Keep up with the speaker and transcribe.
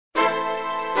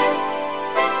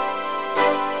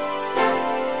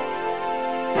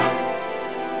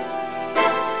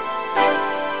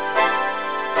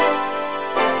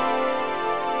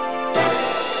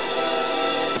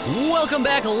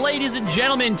Welcome back, ladies and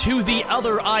gentlemen, to The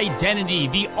Other Identity,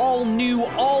 the all-new,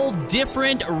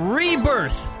 all-different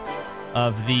rebirth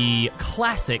of the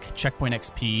classic Checkpoint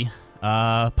XP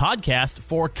podcast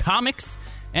for comics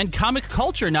and comic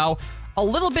culture. Now, a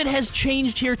little bit has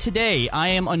changed here today. I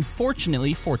am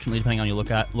fortunately, depending on how you look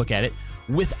at it,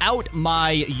 without my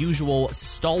usual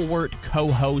stalwart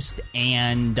co-host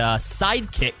and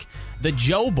sidekick, the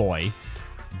Joe Boy.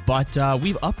 But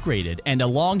we've upgraded, and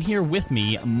along here with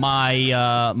me,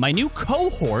 my new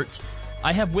cohort,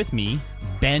 I have with me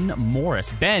Ben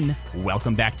Morse. Ben,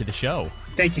 welcome back to the show.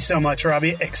 Thank you so much,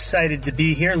 Robbie. Excited to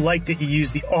be here. Like that you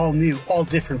use the all-new,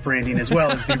 all-different branding as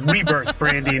well as the Rebirth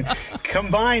branding,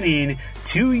 combining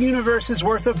two universes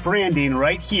worth of branding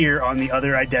right here on The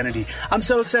Other Identity. I'm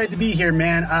so excited to be here,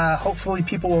 man. Hopefully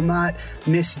people will not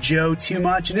miss Joe too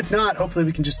much, and if not, hopefully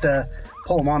we can just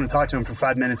pull him on and talk to him for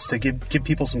 5 minutes to give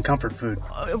people some comfort food.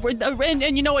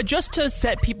 And you know what, just to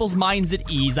set people's minds at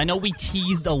ease, I know we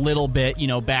teased a little bit,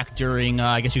 back during,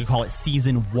 I guess you could call it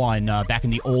Season 1, back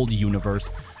in the old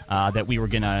universe, that we were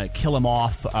going to kill him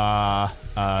off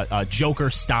Joker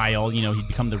style, he'd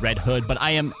become the Red Hood. But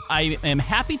I am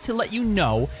happy to let you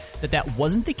know that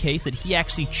wasn't the case, that he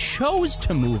actually chose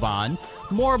to move on.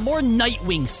 More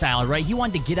Nightwing style, right? He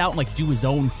wanted to get out and do his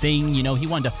own thing, he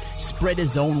wanted to spread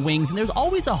his own wings, and there's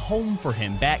always a home for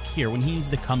him back here when he needs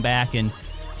to come back and,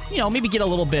 maybe get a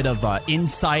little bit of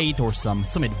insight or some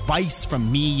advice from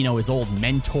me, his old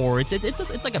mentor.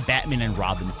 It's like a Batman and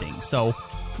Robin thing, so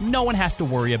no one has to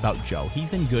worry about Joe.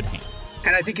 He's in good hands.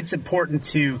 And I think it's important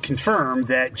to confirm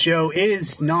that Joe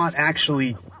is not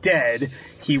actually dead.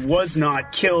 He was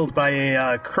not killed by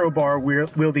a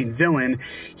crowbar-wielding villain.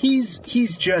 He's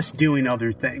just doing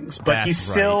other things. But That's he's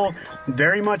still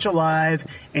very much alive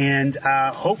and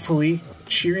hopefully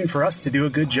cheering for us to do a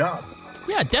good job.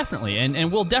 Yeah, definitely.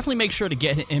 And we'll definitely make sure to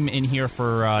get him in here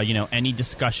for, any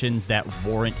discussions that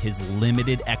warrant his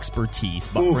limited expertise.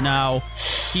 But for now,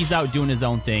 he's out doing his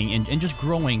own thing and just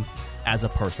growing as a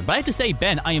person. But I have to say,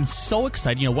 Ben, I am so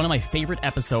excited. One of my favorite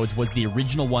episodes was the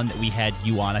original one that we had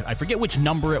you on. I forget which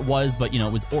number it was, but,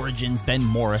 it was Origins, Ben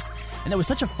Morris. And it was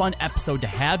such a fun episode to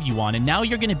have you on. And now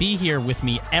you're going to be here with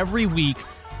me every week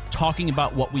talking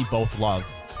about what we both love,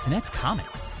 and that's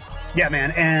comics. Yeah,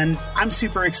 man, and I'm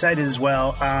super excited as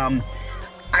well. And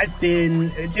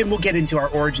we'll get into our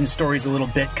origin stories a little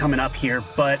bit coming up here,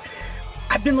 but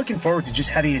I've been looking forward to just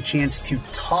having a chance to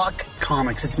talk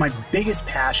comics. It's my biggest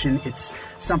passion. It's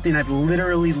something I've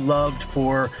literally loved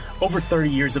for over 30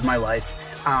 years of my life.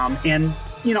 And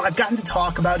I've gotten to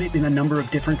talk about it in a number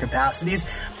of different capacities,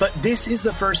 but this is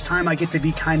the first time I get to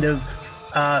be kind of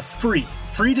free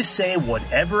to say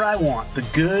whatever I want. The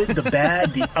good, the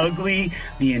bad, the ugly,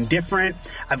 the indifferent.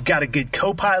 I've got a good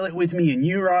co-pilot with me and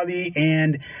you, Robbie,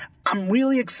 and I'm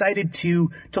really excited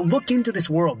to look into this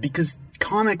world because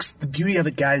comics, the beauty of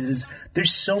it, guys, is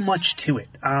there's so much to it.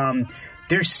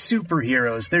 There's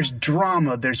superheroes, there's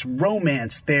drama, there's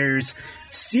romance, there's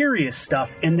serious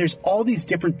stuff, and there's all these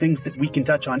different things that we can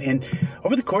touch on. And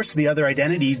over the course of The Other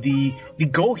Identity, the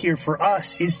goal here for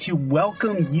us is to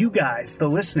welcome you guys, the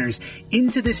listeners,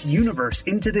 into this universe,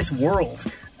 into this world.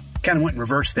 Kind of went in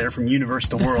reverse there from universe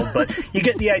to world, but you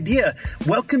get the idea.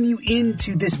 Welcome you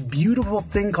into this beautiful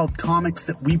thing called comics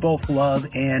that we both love.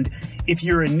 And if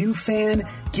you're a new fan,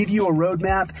 give you a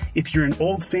roadmap. If you're an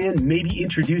old fan, maybe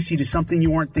introduce you to something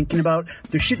you weren't thinking about.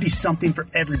 There should be something for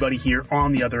everybody here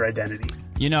on The Other Identity.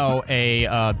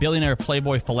 A billionaire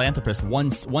playboy philanthropist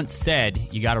once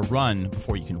said, you got to run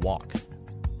before you can walk.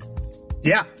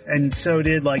 Yeah, and so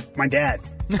did, my dad.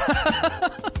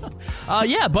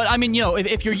 But I mean,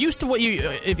 if you're used to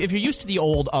if you're used to the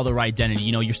old Other Identity,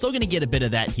 you're still going to get a bit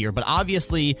of that here. But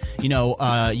obviously,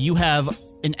 you have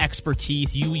an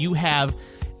expertise. You have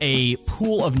a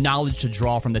pool of knowledge to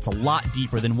draw from that's a lot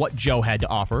deeper than what Joe had to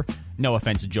offer. No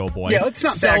offense to Joe Boy. Yeah, let's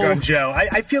not bag on Joe.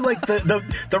 I feel like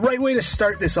the right way to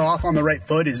start this off on the right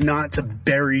foot is not to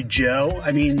bury Joe.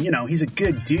 I mean, he's a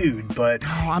good dude, but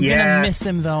I'm gonna miss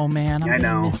him though, man. I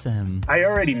know. Miss him. I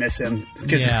already miss him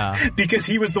because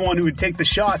he was the one who would take the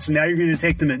shots, and now you're going to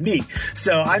take them at me.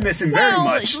 So I miss him very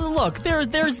much. Look, there's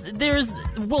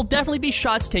will definitely be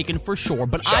shots taken for sure,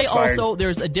 but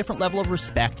there's a different level of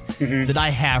respect that I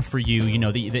have for you.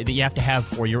 That you have to have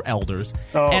for your elders.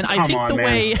 Oh, and I think the man.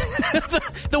 way.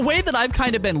 The way that I've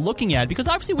kind of been looking at it, because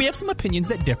obviously we have some opinions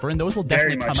that differ, and those will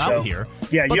definitely come out here.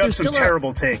 Yeah, but you have some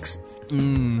terrible takes.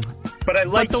 But I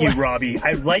like you, Robbie.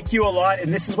 I like you a lot,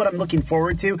 and this is what I'm looking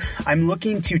forward to. I'm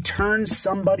looking to turn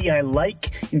somebody I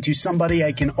like into somebody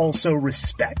I can also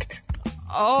respect.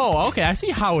 Oh, okay. I see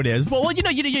how it is. Well, you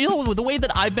know, the way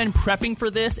that I've been prepping for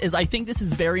this is I think this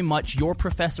is very much your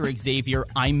Professor Xavier,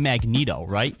 I'm Magneto,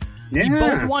 right? Yeah. We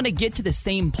both want to get to the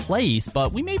same place,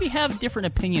 but we maybe have different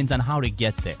opinions on how to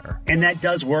get there. And that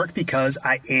does work because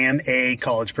I am a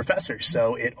college professor,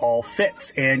 so it all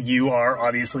fits. And you are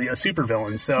obviously a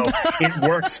supervillain, so it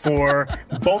works for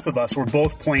both of us. We're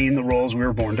both playing the roles we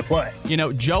were born to play. You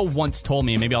know, Joe once told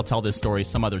me, and maybe I'll tell this story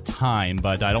some other time,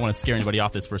 but I don't want to scare anybody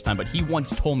off this first time, but he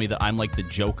once told me that I'm like the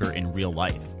Joker in real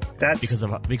life. That's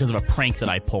because of a prank that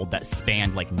I pulled that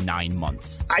spanned like 9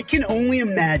 months. I can only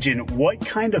imagine what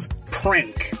kind of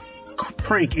prank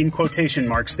in quotation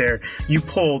marks there you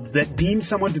pulled that deemed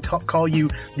someone to call you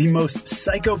the most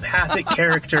psychopathic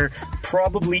character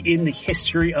probably in the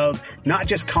history of not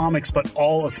just comics but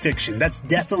all of fiction. That's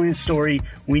definitely a story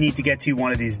we need to get to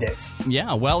one of these days.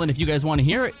 Yeah, well, and if you guys want to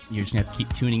hear it, you're just going to have to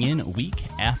keep tuning in week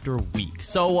after week.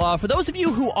 So for those of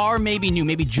you who are maybe new,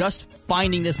 maybe just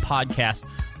finding this podcast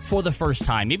for the first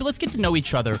time, maybe let's get to know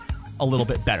each other a little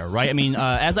bit better, right? I mean,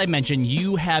 as I mentioned,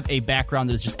 you have a background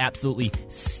that is just absolutely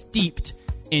steeped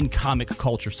in comic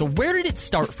culture. So where did it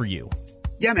start for you?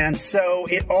 Yeah, man. So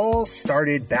it all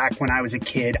started back when I was a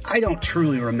kid. I don't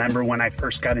truly remember when I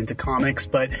first got into comics,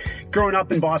 but growing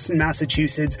up in Boston,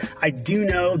 Massachusetts, I do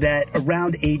know that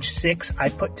around age 6, I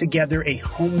put together a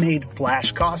homemade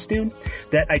Flash costume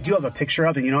that I do have a picture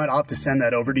of. And you know what? I'll have to send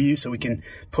that over to you so we can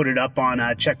put it up on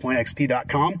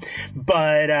checkpointxp.com.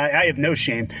 But I have no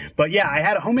shame. But yeah, I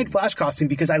had a homemade Flash costume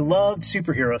because I loved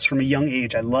superheroes from a young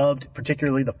age. I loved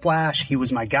particularly the Flash. He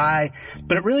was my guy.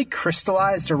 But it really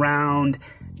crystallized around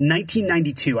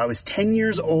 1992. I was 10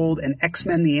 years old and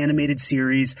X-Men the Animated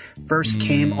Series first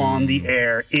came on the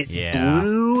air. It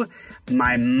blew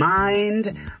my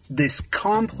mind. This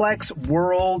complex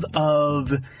world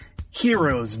of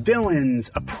heroes, villains,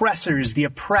 oppressors, the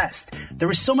oppressed. There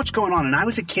was so much going on, and I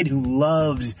was a kid who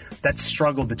loved that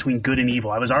struggle between good and evil.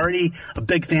 I was already a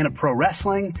big fan of pro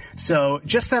wrestling, so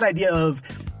just that idea of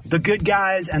the good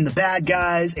guys and the bad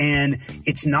guys, and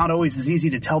it's not always as easy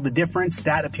to tell the difference,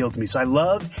 that appealed to me. So I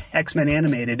love X-Men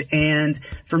Animated, and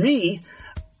for me,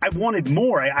 I wanted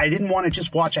more. I didn't want to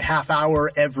just watch a half hour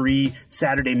every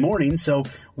Saturday morning, so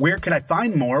where could I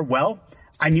find more? Well,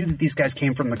 I knew that these guys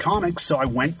came from the comics, so I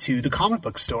went to the comic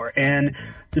book store. And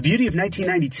the beauty of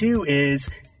 1992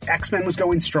 is X-Men was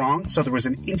going strong, so there was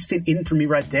an instant in for me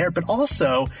right there. But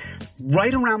also,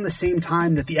 right around the same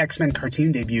time that the X-Men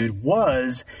cartoon debuted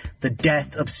was the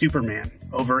death of Superman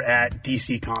over at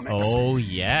DC Comics. Oh,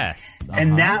 yes.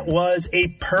 And that was a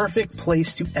perfect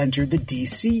place to enter the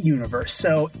DC universe.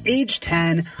 So, age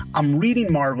 10, I'm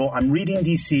reading Marvel, I'm reading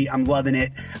DC, I'm loving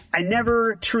it. I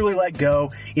never truly let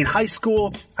go. In high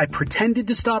school, I pretended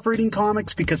to stop reading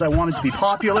comics because I wanted to be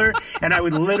popular, and I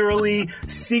would literally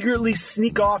secretly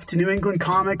sneak off to New England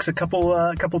Comics a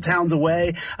couple towns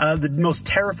away. The most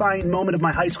terrifying moment of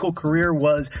my high school career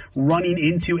was running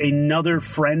into another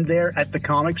friend there at the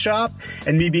comic shop,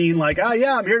 and me being like, oh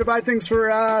yeah, I'm here to buy things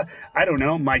for, I don't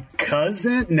know, my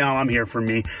cousin? No, I'm here for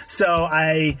me. So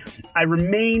I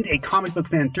remained a comic book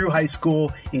fan through high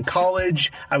school. In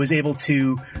college, I was able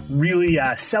to really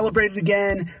celebrate it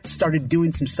again, started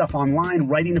doing some stuff online,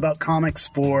 writing about comics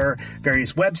for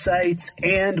various websites.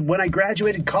 And when I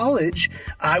graduated college,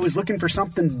 I was looking for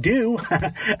something to do.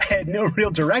 I had no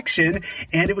real direction.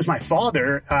 And it was my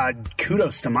father,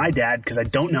 kudos to my dad, because I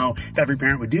don't know if every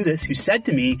parent would do this, who said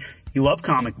to me, you love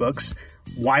comic books.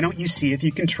 Why don't you see if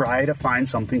you can try to find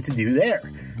something to do there?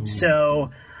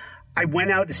 So I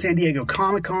went out to San Diego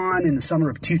Comic-Con in the summer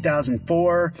of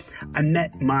 2004. I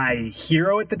met my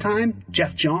hero at the time,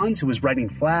 Jeff Johns, who was writing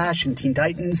Flash and Teen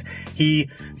Titans. He,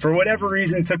 for whatever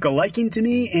reason, took a liking to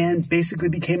me and basically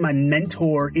became my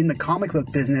mentor in the comic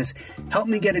book business, helped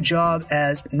me get a job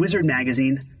as Wizard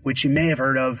Magazine, which you may have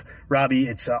heard of, Robbie.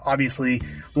 It's obviously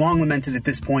long lamented at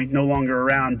this point, no longer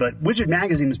around, but Wizard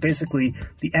Magazine was basically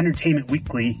the entertainment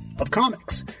weekly of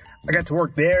comics. I got to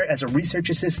work there as a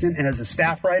research assistant and as a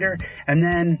staff writer, and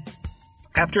then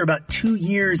after about 2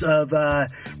 years of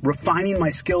refining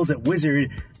my skills at Wizard,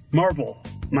 Marvel,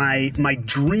 my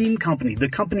dream company, the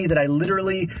company that I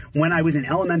literally, when I was in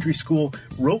elementary school,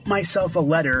 wrote myself a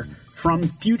letter from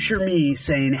future me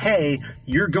saying, hey,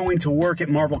 you're going to work at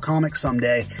Marvel Comics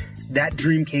someday. That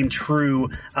dream came true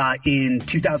in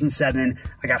 2007.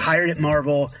 I got hired at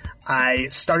Marvel. I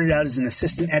started out as an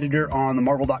assistant editor on the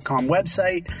Marvel.com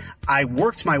website. I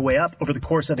worked my way up over the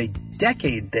course of a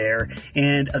decade there,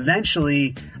 and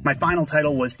eventually my final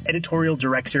title was editorial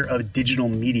director of digital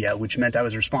media, which meant I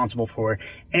was responsible for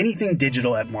anything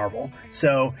digital at Marvel.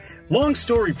 So, long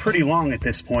story, pretty long at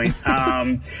this point.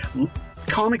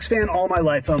 Comics fan all my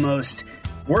life almost.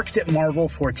 worked at Marvel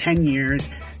for 10 years.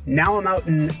 Now I'm out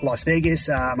in Las Vegas.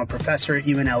 I'm a professor at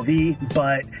UNLV,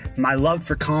 but my love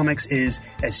for comics is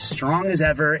as strong as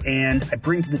ever, and I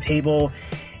bring to the table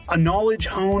a knowledge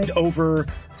honed over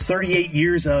 38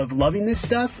 years of loving this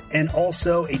stuff, and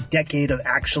also a decade of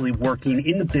actually working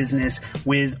in the business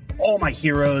with all my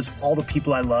heroes, all the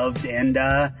people I loved, and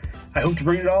I hope to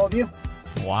bring it to all of you.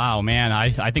 Wow, man,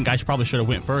 I think I probably should have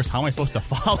went first. How am I supposed to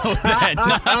follow that?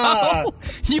 No.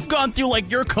 You've gone through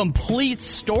like your complete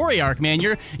story arc, man.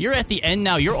 You're at the end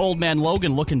now. You're Old Man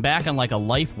Logan looking back on like a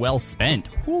life well spent.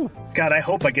 Whew. God, I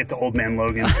hope I get to Old Man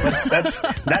Logan. That's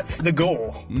the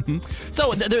goal. Mm-hmm.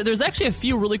 So there's actually a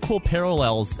few really cool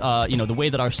parallels, the way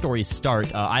that our stories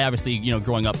start. I obviously,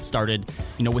 growing up started,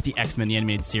 with the X-Men, the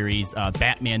animated series,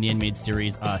 Batman, the animated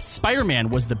series. Spider-Man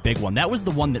was the big one. That was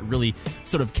the one that really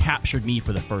sort of captured me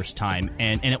for the first time.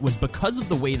 And it was because of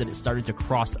the way that it started to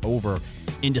cross over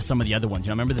into some of the other ones.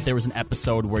 I remember that there was an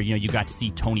episode where, you got to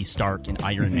see Tony Stark and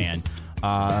Iron Man.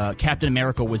 Captain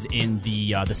America was in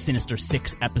the Sinister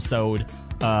Six episode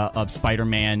of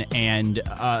Spider-Man, and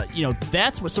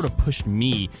that's what sort of pushed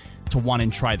me to want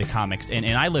and try the comics. And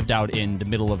I lived out in the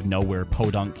middle of nowhere,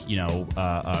 podunk,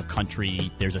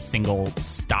 country. There's a single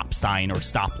stop sign or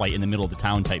stoplight in the middle of the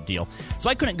town type deal. So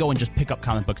I couldn't go and just pick up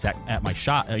comic books at my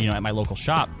shop, at my local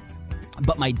shop.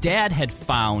 But my dad had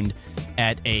found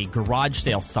at a garage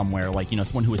sale somewhere,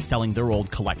 someone who was selling their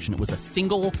old collection. It was a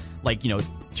single,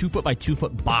 2 foot by 2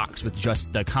 foot box with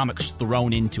just the comics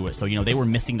thrown into it. So, they were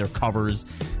missing their covers.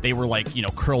 They were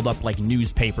curled up like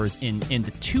newspapers. In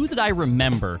the two that I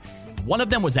remember, one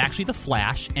of them was actually The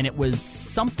Flash, and it was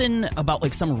something about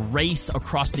some race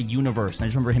across the universe. And I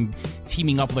just remember him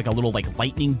teaming up with a little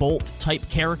lightning bolt type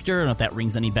character. I don't know if that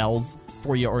rings any bells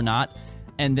for you or not.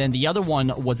 And then the other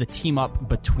one was a team-up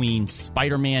between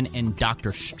Spider-Man and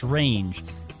Doctor Strange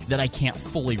that I can't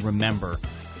fully remember.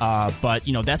 But,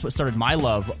 that's what started my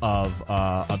love of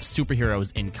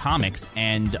superheroes in comics.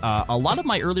 And a lot of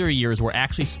my earlier years were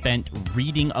actually spent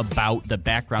reading about the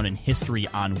background and history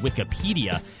on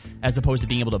Wikipedia, as opposed to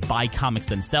being able to buy comics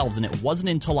themselves. And it wasn't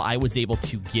until I was able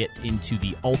to get into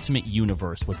the Ultimate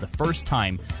Universe was the first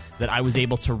time that I was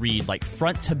able to read,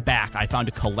 front to back. I found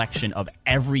a collection of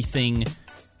everything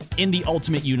in the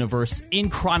Ultimate Universe in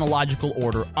chronological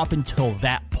order up until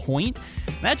that point.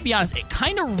 And I have to be honest, it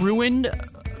kind of ruined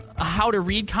how to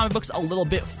read comic books a little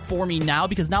bit for me now,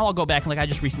 because now I'll go back and I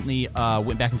just recently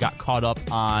went back and got caught up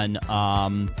on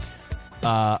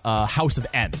House of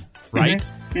M, right?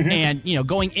 Mm-hmm. Mm-hmm. And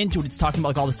going into it, it's talking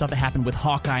about all the stuff that happened with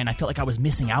Hawkeye, and I felt like I was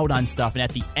missing out on stuff. And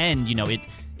at the end,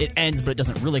 it ends, but it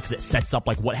doesn't really, because it sets up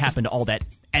what happened to all that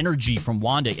energy from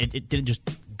Wanda. It didn't just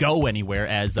go anywhere,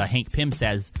 as Hank Pym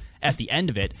says at the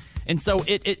end of it. And so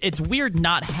it's weird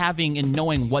not having and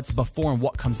knowing what's before and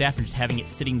what comes after, just having it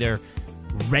sitting there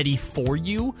ready for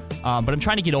you. But I'm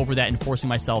trying to get over that and forcing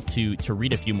myself to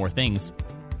read a few more things.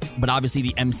 But obviously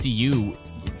the MCU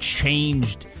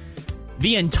changed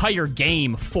the entire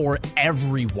game for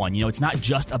everyone. It's not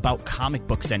just about comic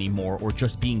books anymore, or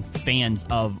just being fans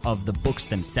of the books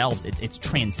themselves. It's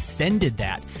transcended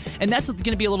that. And that's going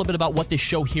to be a little bit about what this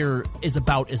show here is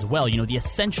about as well. The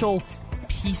essential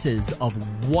pieces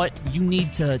of what you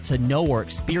need to know or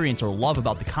experience or love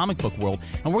about the comic book world.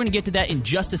 And we're going to get to that in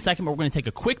just a second, but we're going to take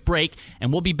a quick break,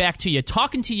 and we'll be back to you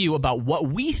talking to you about what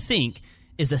we think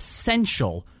is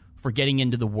essential for getting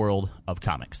into the world of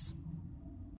comics.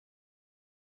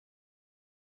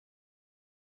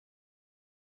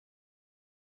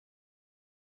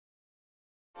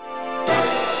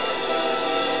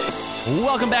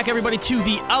 Welcome back, everybody, to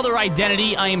The Other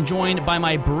Identity. I am joined by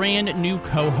my brand new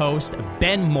co-host,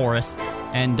 Ben Morse,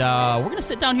 and we're going to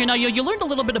sit down here now. You learned a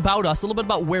little bit about us, a little bit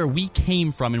about where we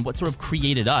came from and what sort of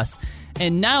created us.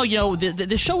 And now,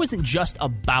 the show isn't just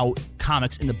about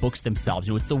comics and the books themselves.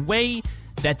 It's the way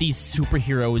that these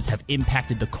superheroes have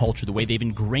impacted the culture, the way they've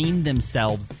ingrained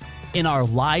themselves in our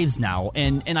lives now.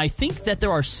 And I think that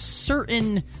there are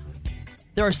certain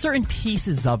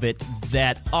pieces of it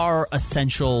that are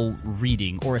essential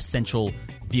reading or essential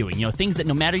viewing. Things that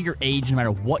no matter your age, no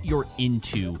matter what you're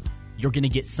into, you're going to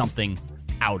get something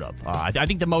out of. I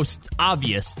think the most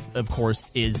obvious, of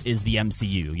course, is the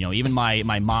MCU. Even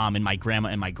my mom and my grandma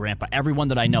and my grandpa, everyone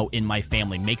that I know in my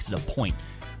family makes it a point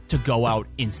to go out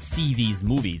and see these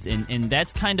movies. And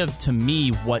that's kind of, to me,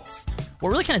 what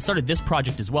really kind of started this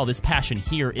project as well, this passion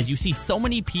here, is you see so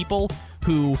many people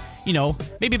who,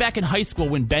 maybe back in high school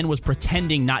when Ben was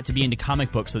pretending not to be into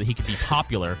comic books so that he could be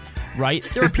popular, right?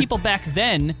 There are people back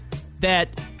then that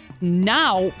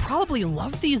now probably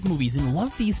love these movies and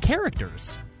love these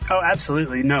characters. Oh,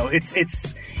 absolutely. No,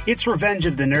 it's Revenge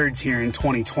of the Nerds here in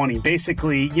 2020.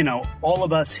 Basically, all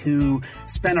of us who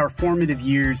spent our formative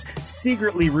years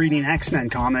secretly reading X-Men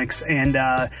comics and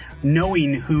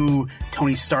knowing who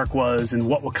Tony Stark was and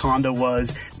what Wakanda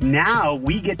was, now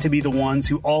we get to be the ones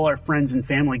who all our friends and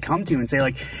family come to and say,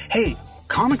 like, hey,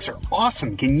 comics are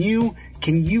awesome. Can you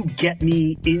get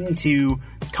me into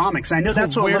comics? I know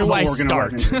that's what we're going to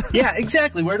work into. Yeah,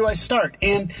 exactly. Where do I start?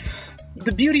 And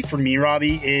the beauty for me,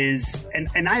 Robbie, is,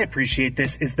 and I appreciate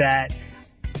this, is that,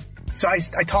 so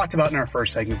I talked about in our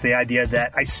first segment the idea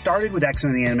that I started with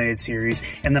X-Men the Animated Series,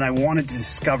 and then I wanted to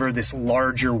discover this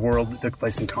larger world that took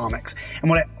place in comics. And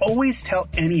what I always tell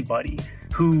anybody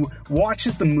who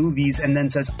watches the movies and then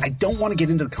says, I don't want to get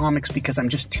into the comics because I'm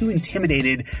just too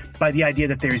intimidated by the idea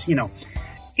that there's,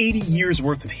 80 years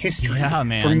worth of history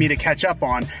for me to catch up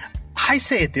on, I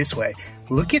say it this way.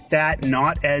 Look at that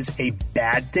not as a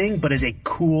bad thing, but as a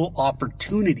cool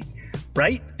opportunity,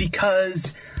 right?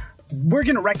 Because we're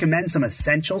going to recommend some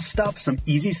essential stuff, some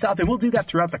easy stuff, and we'll do that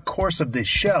throughout the course of this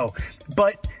show.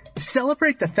 But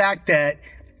celebrate the fact that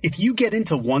if you get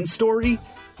into one story,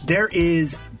 there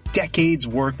is decades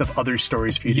worth of other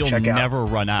stories for you to check out. You'll never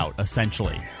run out,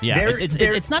 essentially. Yeah,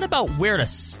 it's not about where to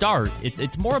start.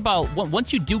 It's more about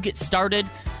once you do get started,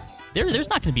 there's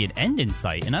not going to be an end in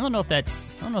sight, and I don't know if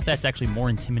that's actually more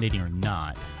intimidating or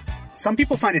not. Some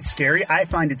people find it scary. I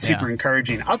find it super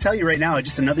encouraging. I'll tell you right now,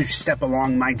 just another step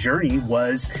along my journey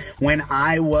was when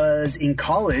I was in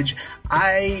college.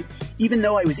 Even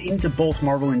though I was into both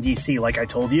Marvel and DC, like I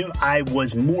told you, I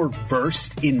was more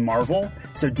versed in Marvel.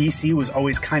 So DC was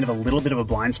always kind of a little bit of a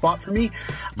blind spot for me.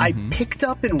 Mm-hmm. I picked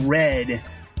up and read,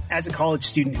 as a college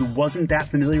student who wasn't that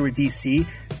familiar with DC,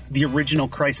 the original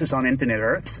Crisis on Infinite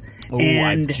Earths. Oh,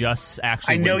 I just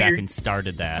actually went back and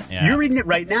started that. Yeah. You're reading it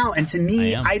right now, and to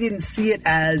me, I didn't see it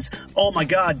as, oh my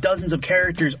god, dozens of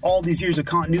characters, all these years of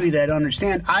continuity that I don't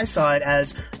understand. I saw it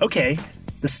as, okay,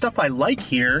 the stuff I like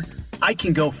here, I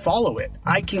can go follow it.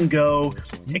 I can go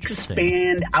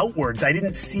expand outwards. I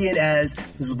didn't see it as,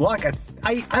 this is a block.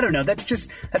 I don't know.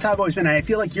 That's how I've always been. And I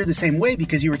feel like you're the same way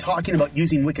because you were talking about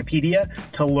using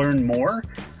Wikipedia to learn more.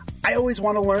 I always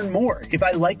want to learn more. If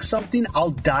I like something, I'll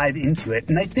dive into it.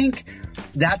 And I think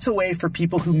that's a way for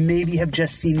people who maybe have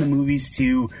just seen the movies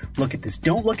to look at this.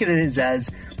 Don't look at it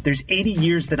as there's 80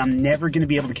 years that I'm never going to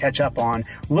be able to catch up on.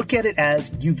 Look at it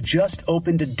as you've just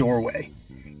opened a doorway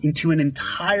into an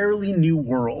entirely new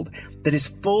world that is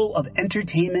full of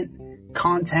entertainment,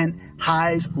 content,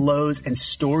 highs, lows, and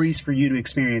stories for you to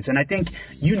experience. And I think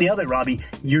you nailed it, Robbie.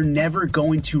 You're never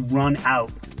going to run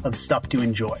out of stuff to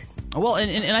enjoy. Well,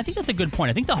 and I think that's a good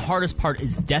point. I think the hardest part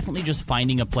is definitely just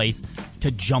finding a place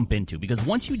to jump into, because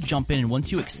once you jump in and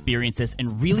once you experience this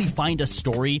and really find a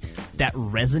story that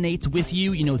resonates with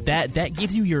you, that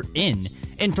gives you your in.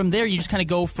 And from there, you just kind of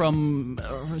go from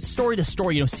story to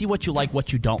story, see what you like,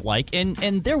 what you don't like.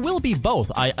 And there will be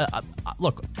both.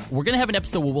 Look, we're going to have an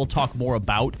episode where we'll talk more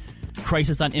about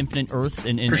Crisis on Infinite Earths,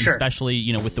 and sure,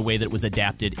 especially with the way that it was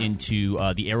adapted into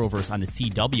the Arrowverse on the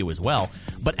CW as well.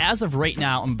 But as of right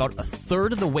now, I'm about a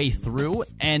third of the way through,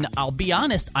 and I'll be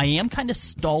honest, I am kind of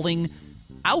stalling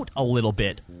out a little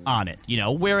bit on it.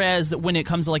 Whereas when it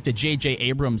comes to like the J.J.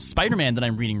 Abrams Spider-Man that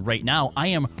I'm reading right now, I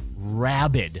am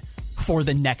rabid for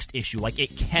the next issue. Like,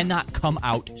 it cannot come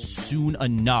out soon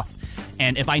enough.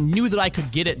 And if I knew that I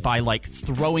could get it by, like,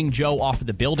 throwing Joe off of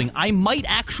the building, I might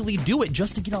actually do it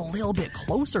just to get a little bit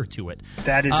closer to it.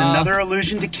 That is another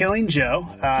allusion to Killing Joe.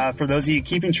 For those of you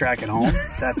keeping track at home,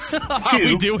 that's 2. Are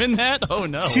we doing that? Oh,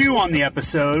 no. 2 on the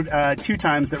episode. 2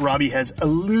 times that Robbie has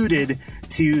alluded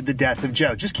to the death of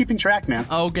Joe. Just keeping track, man.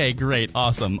 Okay, great.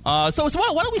 Awesome. So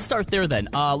why don't we start there then?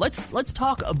 Let's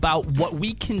talk about what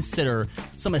we consider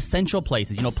some essential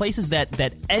places. Places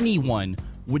that anyone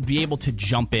would be able to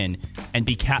jump in and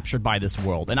be captured by this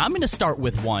world. And I'm going to start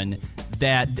with one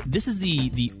that this is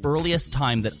the earliest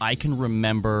time that I can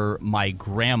remember my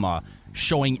grandma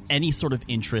showing any sort of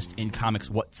interest in comics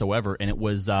whatsoever, and it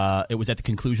was at the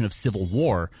conclusion of Civil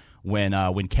War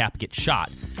when Cap gets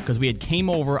shot, because we had came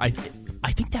over. I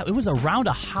think that it was around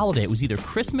a holiday. It was either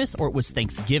Christmas or it was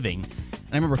Thanksgiving.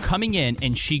 And I remember coming in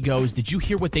and she goes, "Did you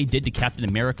hear what they did to Captain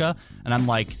America?" And I'm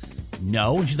like,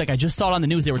 "No." And she's like, "I just saw it on the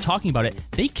news. They were talking about it.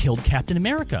 They killed Captain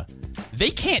America.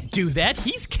 They can't do that.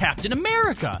 He's Captain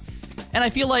America." And I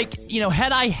feel like,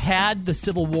 had I had the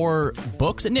Civil War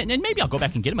books, and maybe I'll go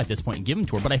back and get them at this point and give them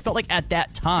to her, but I felt like at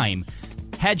that time,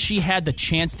 had she had the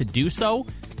chance to do so,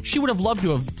 she would have loved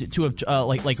to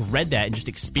have read that and just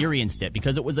experienced it,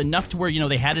 because it was enough to where,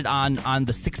 they had it on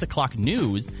the 6 o'clock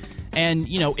news, and,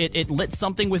 it lit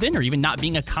something within her, even not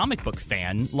being a comic book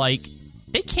fan. Like,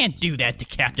 they can't do that to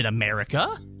Captain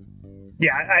America.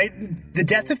 Yeah, the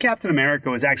death of Captain America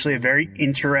was actually a very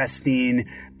interesting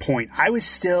point. I was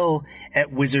still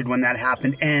at Wizard when that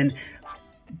happened, and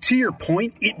to your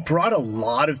point, it brought a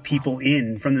lot of people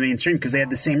in from the mainstream because they had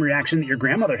the same reaction that your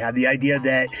grandmother had, the idea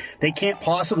that they can't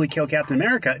possibly kill Captain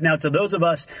America. Now, to those of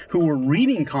us who were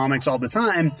reading comics all the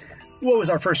time, what was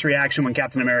our first reaction when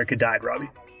Captain America died, Robbie?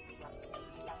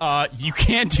 You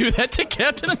can't do that to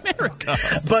Captain America.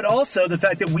 But also the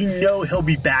fact that we know he'll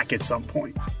be back at some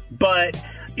point. But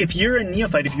if you're a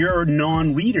neophyte, if you're a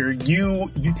non-reader, you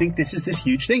think this is this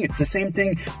huge thing. It's the same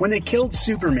thing when they killed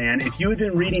Superman. If you had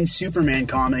been reading Superman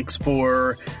comics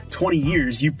for 20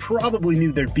 years, you probably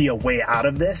knew there'd be a way out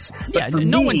of this. But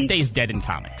no one stays dead in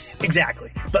comics.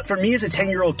 Exactly. But for me as a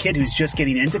 10-year-old kid who's just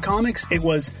getting into comics, it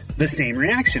was the same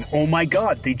reaction. Oh my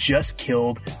God, they just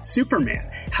killed Superman.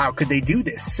 How could they do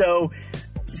this? So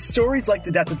stories like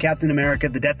the death of Captain America,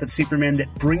 the death of Superman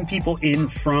that bring people in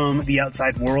from the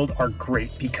outside world are great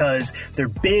because they're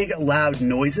big, loud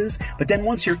noises. But then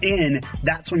once you're in,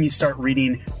 that's when you start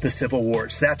reading the Civil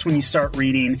Wars. That's when you start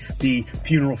reading the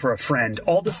Funeral for a Friend,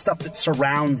 all the stuff that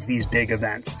surrounds these big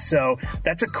events. So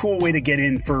that's a cool way to get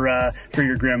in for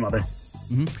your grandmother.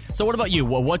 Mm-hmm. So what about you?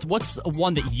 What's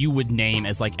one that you would name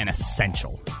as like an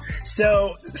essential?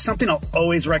 So something I'll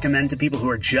always recommend to people who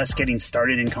are just getting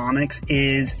started in comics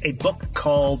is a book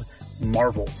called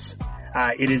Marvels.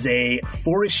 It is a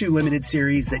 4-issue limited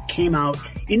series that came out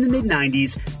in the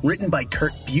mid-90s, written by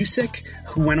Kurt Busiek,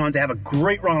 who went on to have a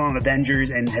great run on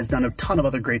Avengers and has done a ton of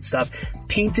other great stuff,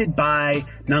 painted by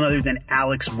none other than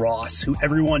Alex Ross, who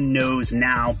everyone knows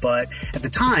now, but at the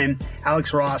time,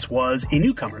 Alex Ross was a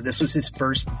newcomer. This was his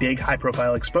first big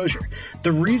high-profile exposure.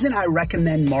 The reason I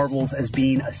recommend Marvels as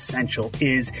being essential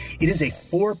is it is a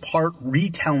 4-part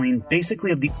retelling,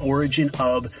 basically, of the origin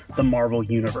of the Marvel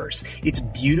Universe. It's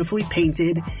beautifully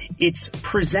painted. It's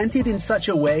presented in such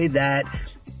a way that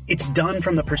it's done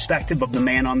from the perspective of the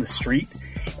man on the street,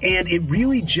 and it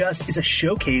really just is a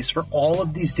showcase for all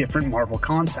of these different Marvel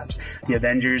concepts. The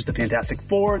Avengers, the Fantastic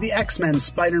Four, the X-Men,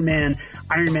 Spider-Man,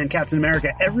 Iron Man, Captain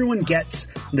America, everyone gets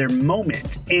their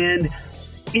moment, and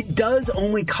it does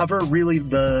only cover really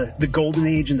the Golden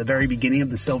Age and the very beginning of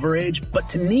the Silver Age, but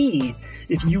to me,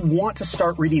 if you want to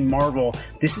start reading Marvel,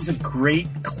 this is a great,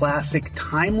 classic,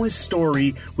 timeless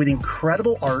story with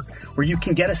incredible art where you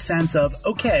can get a sense of,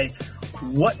 okay,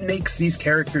 what makes these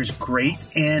characters great,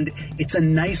 and it's a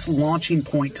nice launching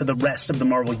point to the rest of the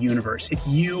Marvel Universe. If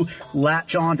you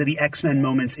latch on to the X-Men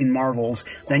moments in Marvels,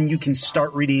 then you can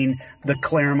start reading the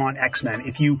Claremont X-Men.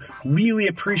 If you really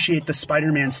appreciate the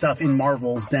Spider-Man stuff in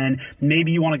Marvels, then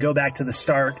maybe you want to go back to the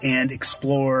start and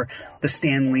explore the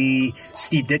Stan Lee,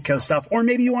 Steve Ditko stuff, or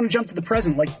maybe you want to jump to the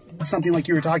present, like something like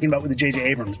you were talking about with the J.J.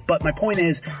 Abrams. But my point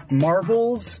is,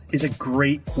 Marvels is a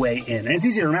great way in. And it's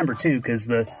easy to remember, too, because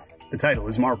the title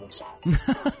is Marvels.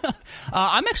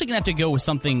 I'm actually going to have to go with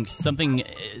something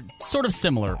sort of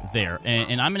similar there.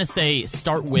 And I'm going to say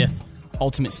start with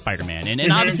Ultimate Spider-Man.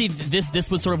 And obviously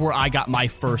this was sort of where I got my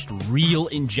first real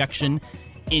injection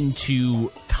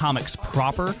into comics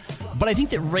proper. But I think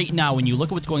that right now, when you look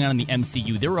at what's going on in the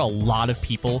MCU, there are a lot of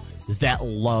people that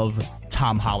love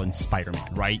Tom Holland's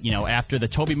Spider-Man, right? You know, after the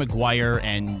Tobey Maguire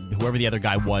and whoever the other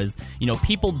guy was, you know,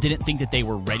 people didn't think that they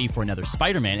were ready for another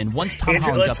Spider-Man. And once Tom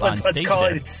Holland's up on stage, let's call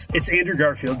it it's Andrew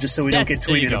Garfield, just so we don't get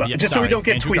tweeted about. Just so we don't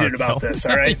get tweeted about this.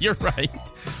 All right, you're right.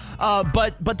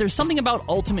 But there's something about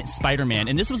Ultimate Spider-Man,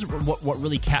 and this was what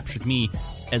really captured me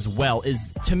as well, is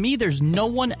to me there's no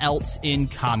one else in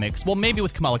comics, well, maybe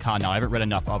with Kamala Khan now, I haven't read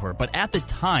enough of her, but at the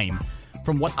time,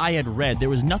 from what I had read, there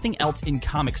was nothing else in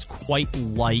comics quite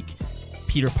like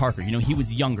Peter Parker. You know, he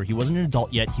was younger, he wasn't an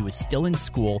adult yet, he was still in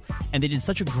school, and they did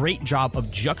such a great job of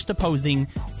juxtaposing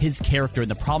his character and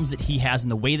the problems that he has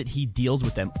and the way that he deals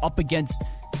with them up against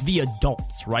the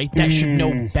adults, right? That should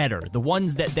know better. The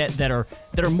ones that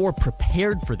are more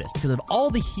prepared for this. Because of all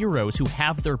the heroes who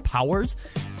have their powers,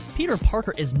 Peter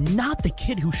Parker is not the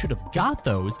kid who should have got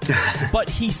those, but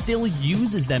he still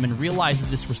uses them and realizes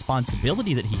this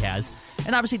responsibility that he has.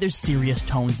 And obviously there's serious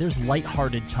tones, there's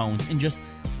lighthearted tones, and just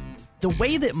the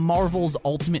way that Marvel's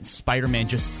Ultimate Spider-Man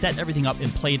just set everything up and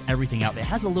played everything out. It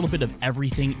has a little bit of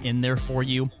everything in there for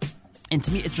you. And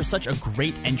to me, it's just such a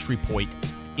great entry point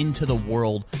into the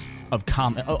world of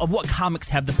what comics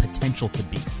have the potential to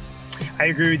be. I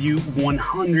agree with you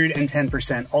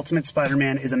 110%. Ultimate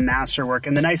Spider-Man is a masterwork,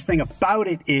 and the nice thing about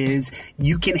it is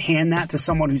you can hand that to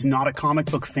someone who's not a comic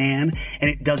book fan, and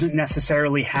it doesn't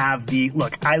necessarily have the,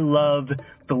 look, I love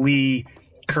the Lee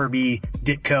Kirby,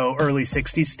 Ditko, early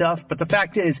 60s stuff. But the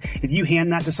fact is, if you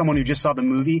hand that to someone who just saw the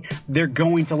movie, they're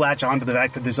going to latch on to the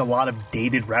fact that there's a lot of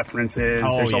dated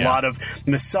references. There's a lot of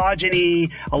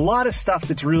misogyny, a lot of stuff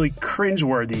that's really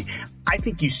cringeworthy. I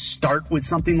think you start with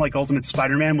something like Ultimate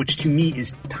Spider-Man, which to me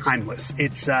is timeless.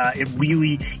 It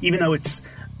really, even though it's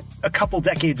a couple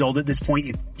decades old at this point,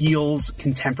 it feels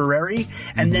contemporary.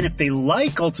 And then if they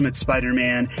like Ultimate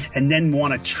Spider-Man and then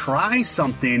want to try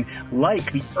something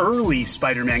like the early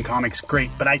Spider-Man comics, great.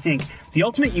 But I think the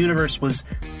Ultimate Universe was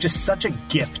just such a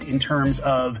gift in terms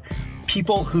of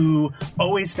people who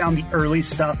always found the early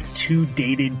stuff too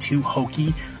dated, too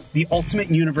hokey. The Ultimate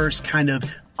Universe kind of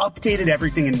updated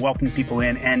everything and welcomed people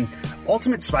in. And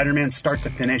Ultimate Spider-Man start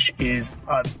to finish is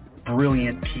a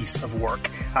brilliant piece of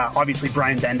work. Obviously,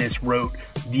 Brian Bendis wrote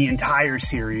the entire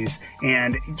series,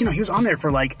 and he was on there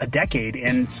for like a decade,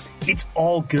 and it's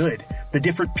all good. The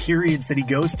different periods that he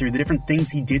goes through, the different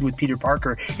things he did with Peter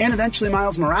Parker, and eventually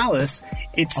Miles Morales.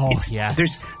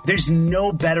 There's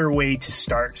no better way to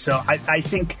start. So I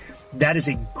think that is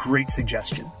a great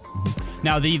suggestion.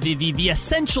 Now, the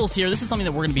essentials here, this is something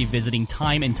that we're going to be visiting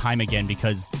time and time again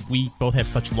because we both have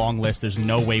such long lists. There's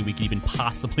no way we could even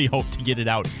possibly hope to get it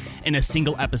out in a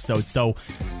single episode. So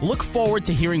look forward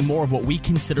to hearing more of what we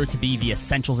consider to be the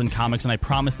essentials in comics, and I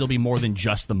promise there'll be more than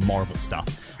just the Marvel stuff.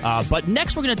 But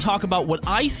next we're going to talk about what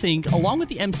I think, along with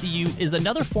the MCU, is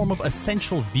another form of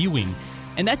essential viewing,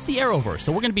 and that's the Arrowverse.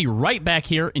 So we're going to be right back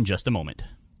here in just a moment.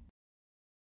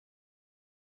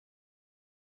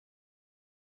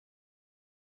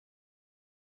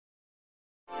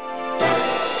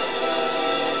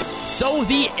 So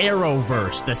the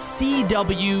Arrowverse, the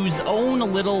CW's own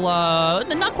little,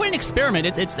 not quite an experiment.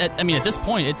 At this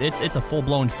point, it's a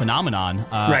full-blown phenomenon,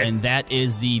 right. And that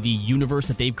is the universe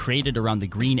that they've created around the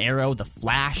Green Arrow, the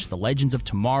Flash, the Legends of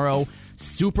Tomorrow,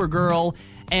 Supergirl,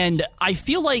 and I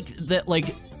feel like that,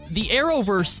 the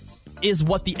Arrowverse is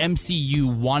what the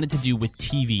MCU wanted to do with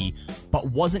TV, but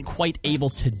wasn't quite able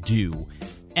to do.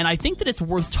 And I think that it's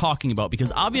worth talking about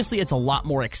because obviously it's a lot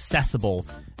more accessible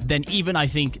than even, I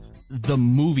think, the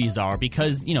movies are,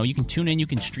 because you can tune in, you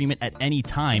can stream it at any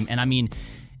time, and I mean,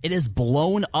 it is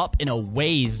blown up in a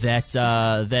way that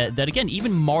again,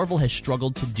 even Marvel has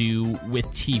struggled to do with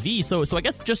TV. So I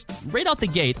guess just right out the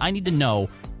gate, I need to know,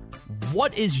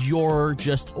 what is your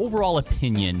just overall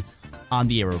opinion on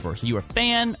the Arrowverse? Are you a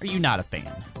fan? Or are you not a fan?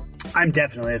 I'm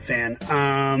definitely a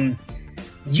fan.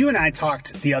 You and I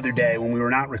talked the other day when we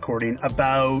were not recording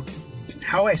about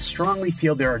how I strongly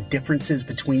feel there are differences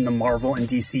between the Marvel and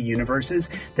DC universes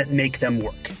that make them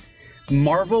work.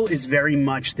 Marvel is very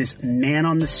much this man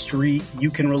on the street,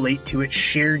 you can relate to it,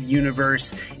 shared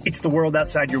universe. It's the world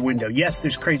outside your window. Yes,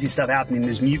 there's crazy stuff happening,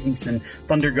 there's mutants and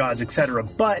thunder gods, etc.,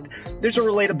 but there's a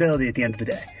relatability at the end of the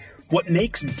day. What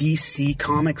makes DC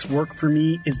Comics work for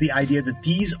me is the idea that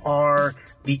these are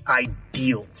the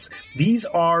ideals. These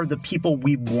are the people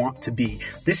we want to be.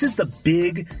 This is the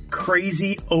big,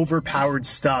 crazy, overpowered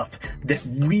stuff that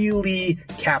really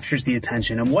captures the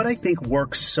attention. And what I think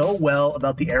works so well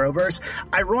about the Arrowverse,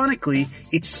 ironically,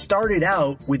 it started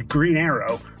out with Green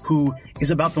Arrow, who is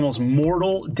about the most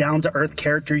mortal, down-to-earth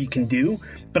character you can do.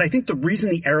 But I think the reason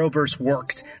the Arrowverse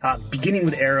worked, beginning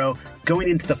with Arrow, going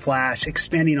into the Flash,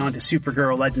 expanding onto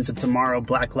Supergirl, Legends of Tomorrow,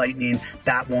 Black Lightning,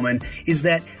 Batwoman, is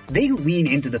that they lean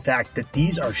into the fact that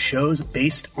these are shows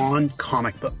based on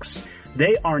comic books.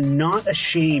 They are not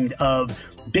ashamed of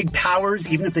big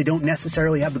powers, even if they don't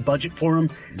necessarily have the budget for them.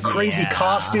 Crazy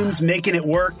costumes, making it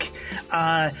work.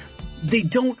 They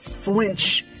don't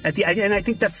flinch at the idea, and I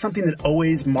think that's something that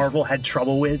always Marvel had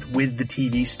trouble with the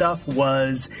TV stuff,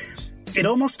 was it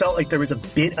almost felt like there was a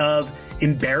bit of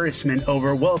embarrassment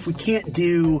over, well, if we can't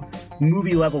do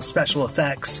movie-level special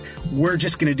effects, we're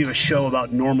just going to do a show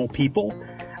about normal people.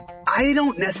 I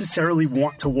don't necessarily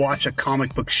want to watch a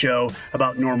comic book show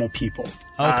about normal people.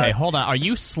 Okay, hold on. Are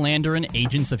you slandering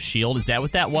Agents of S.H.I.E.L.D.? Is that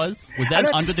what that was? Was that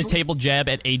an under-the-table jab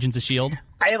at Agents of S.H.I.E.L.D.?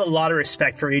 I have a lot of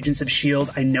respect for Agents of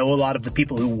S.H.I.E.L.D. I know a lot of the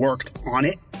people who worked on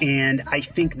it, and I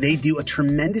think they do a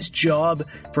tremendous job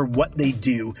for what they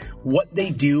do. What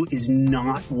they do is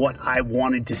not what I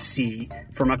wanted to see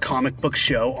from a comic book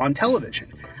show on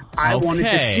television. I wanted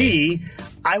to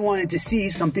see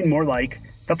something more like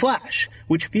The Flash,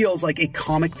 which feels like a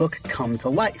comic book come to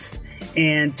life.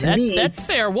 And to me, that's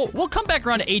fair. We'll come back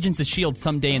around to Agents of S.H.I.E.L.D.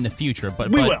 someday in the future, but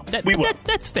we will.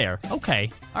 That's fair. Okay,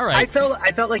 all right. I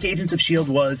felt like Agents of S.H.I.E.L.D.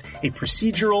 was a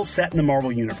procedural set in the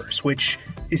Marvel universe, which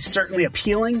is certainly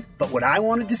appealing. But what I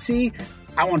wanted to see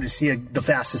the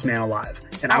fastest man alive,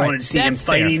 and I wanted to see him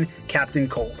fighting Captain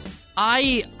Cold.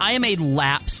 I am a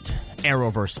lapsed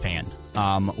Arrowverse fan.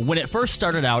 When it first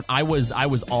started out, I was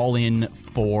all in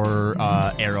for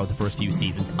Arrow the first few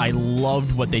seasons. I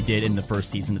loved what they did in the first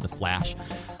season of The Flash.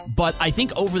 But I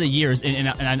think over the years, and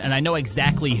I know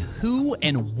exactly who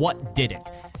and what did it.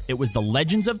 It was the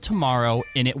Legends of Tomorrow,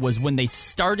 and it was when they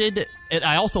started.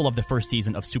 I also love the first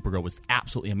season of Supergirl; it was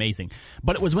absolutely amazing.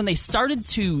 But it was when they started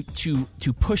to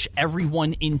push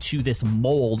everyone into this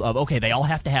mold of, okay, they all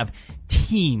have to have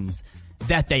teams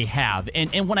that they have,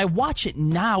 and when I watch it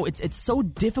now, it's so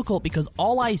difficult because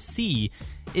all I see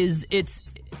is it's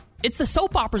the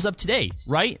soap operas of today,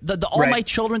 right? The All My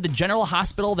Children, the General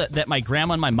Hospital that my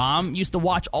grandma and my mom used to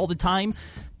watch all the time.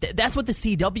 That's what the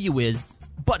CW is.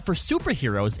 But for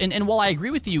superheroes, and while I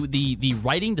agree with you, the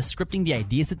writing, the scripting, the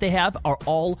ideas that they have are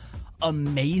all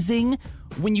amazing.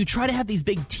 When you try to have these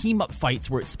big team-up fights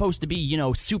where it's supposed to be,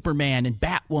 Superman and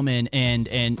Batwoman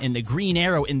and the Green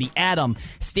Arrow and the Atom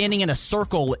standing in a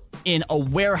circle in a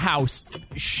warehouse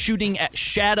shooting at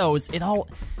shadows, it all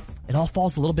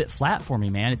falls a little bit flat for me,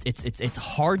 man. It's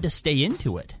hard to stay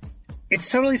into it. It's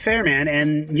totally fair, man.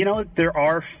 And, there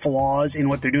are flaws in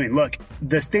what they're doing. Look,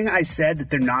 the thing I said that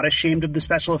they're not ashamed of the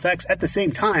special effects, at the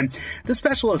same time, the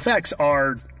special effects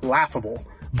are laughable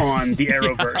on the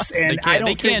Arrowverse. And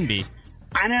they can be.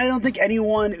 And I don't think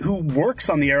anyone who works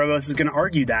on the Arrowverse is going to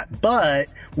argue that. But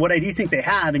what I do think they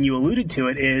have, and you alluded to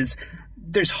it, is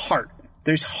there's heart.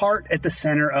 There's heart at the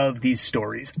center of these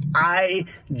stories. I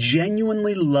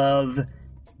genuinely love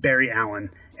Barry Allen.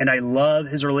 And I love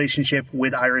his relationship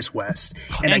with Iris West.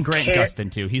 And Grant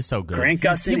Gustin, too. He's so good. Grant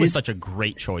Gustin he was such a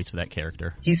great choice for that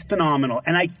character. He's phenomenal.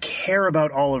 And I care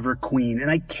about Oliver Queen. And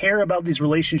I care about these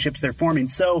relationships they're forming.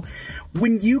 So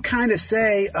when you kind of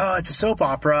say, oh, it's a soap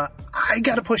opera, I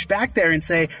got to push back there and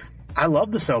say, I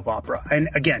love the soap opera. And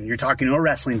again, you're talking to a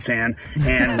wrestling fan,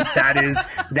 and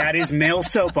that is male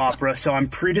soap opera, so I'm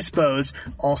predisposed.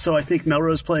 Also, I think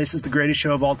Melrose Place is the greatest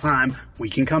show of all time. We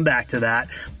can come back to that.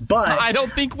 But I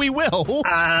don't think we will.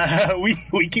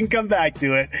 We can come back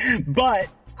to it. But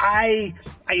I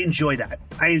enjoy that.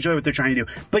 I enjoy what they're trying to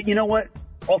do. But you know what?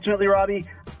 Ultimately, Robbie,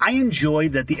 I enjoy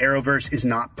that the Arrowverse is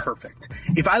not perfect.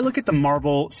 If I look at the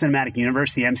Marvel Cinematic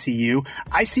Universe, the MCU,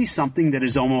 I see something that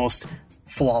is almost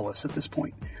flawless at this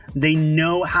point. They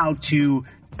know how to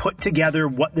put together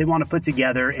what they want to put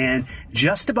together, and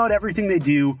just about everything they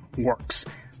do works.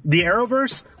 The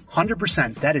Arrowverse,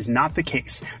 100%, that is not the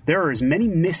case. There are as many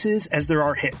misses as there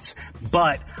are hits,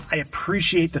 but I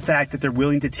appreciate the fact that they're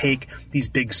willing to take these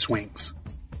big swings.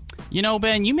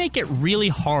 Ben, you make it really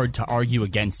hard to argue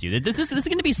against you. This is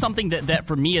going to be something that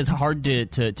for me is hard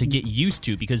to get used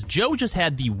to, because Joe just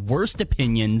had the worst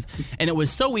opinions, and it was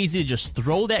so easy to just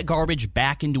throw that garbage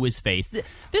back into his face.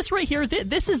 This right here,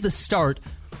 this is the start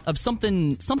of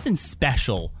something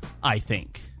special, I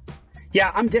think.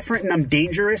 Yeah, I'm different and I'm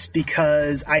dangerous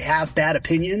because I have bad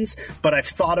opinions, but I've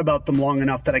thought about them long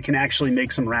enough that I can actually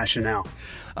make some rationale.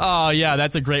 Oh, yeah,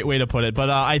 that's a great way to put it. But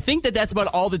I think that's about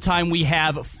all the time we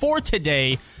have for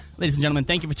today. Ladies and gentlemen,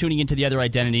 thank you for tuning into The Other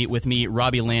Identity with me,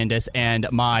 Robbie Landis, and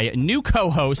my new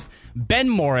co-host, Ben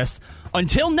Morse.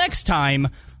 Until next time,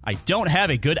 I don't have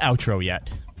a good outro yet.